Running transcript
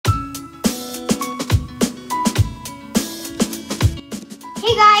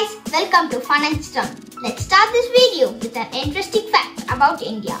Welcome to Fun and Stun. Let's start this video with an interesting fact about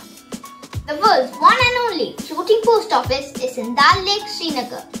India. The world's one and only floating post office is in Dal Lake,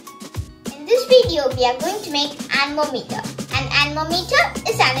 Srinagar. In this video, we are going to make Anemometer. An anemometer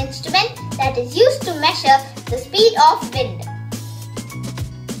is an instrument that is used to measure the speed of wind.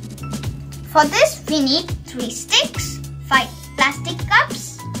 For this, we need 3 sticks, 5 plastic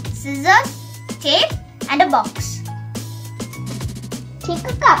cups, scissors, tape and a box. Take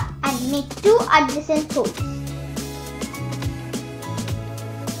a cup and make 2 adjacent holes.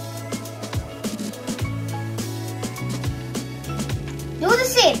 Do the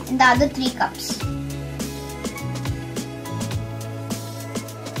same in the other 3 cups.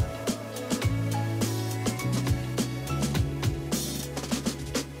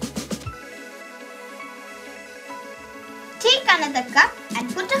 Take another cup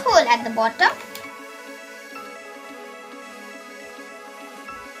and put a hole at the bottom.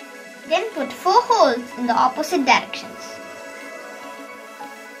 Then put 4 holes in the opposite directions.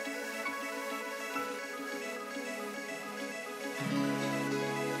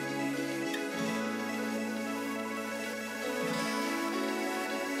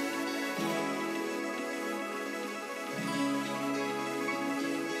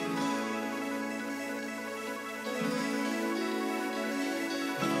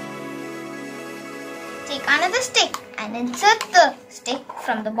 Take another stick and insert the stick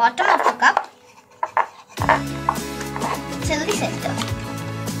from the bottom of the cup till the center.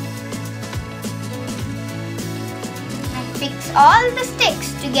 And fix all the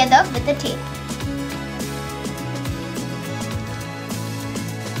sticks together with the tape.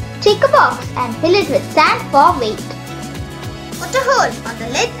 Take a box and fill it with sand for weight. Put a hole on the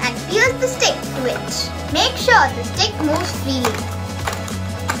lid and pierce the stick to it. Make sure the stick moves freely.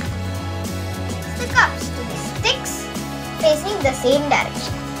 The cups to the sticks facing the same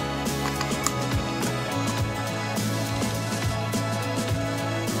direction.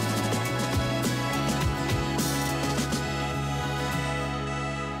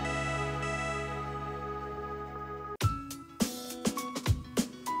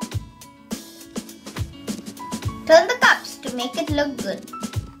 Turn the cups to make it look good.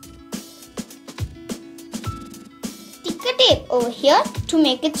 Stick a tape over here to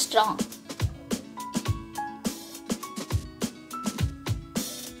make it strong.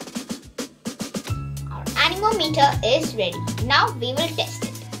 Anemometer is ready. Now we will test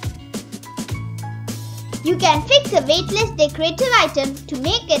it. You can fix a weightless decorative item to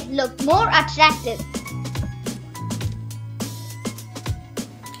make it look more attractive.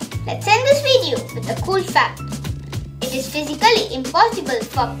 Let's end this video with a cool fact. It is physically impossible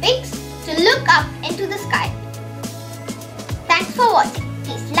for pigs to look up into the sky. Thanks for watching.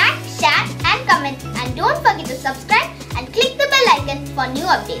 Please like, share and comment, and don't forget to subscribe and click the bell icon for new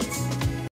updates.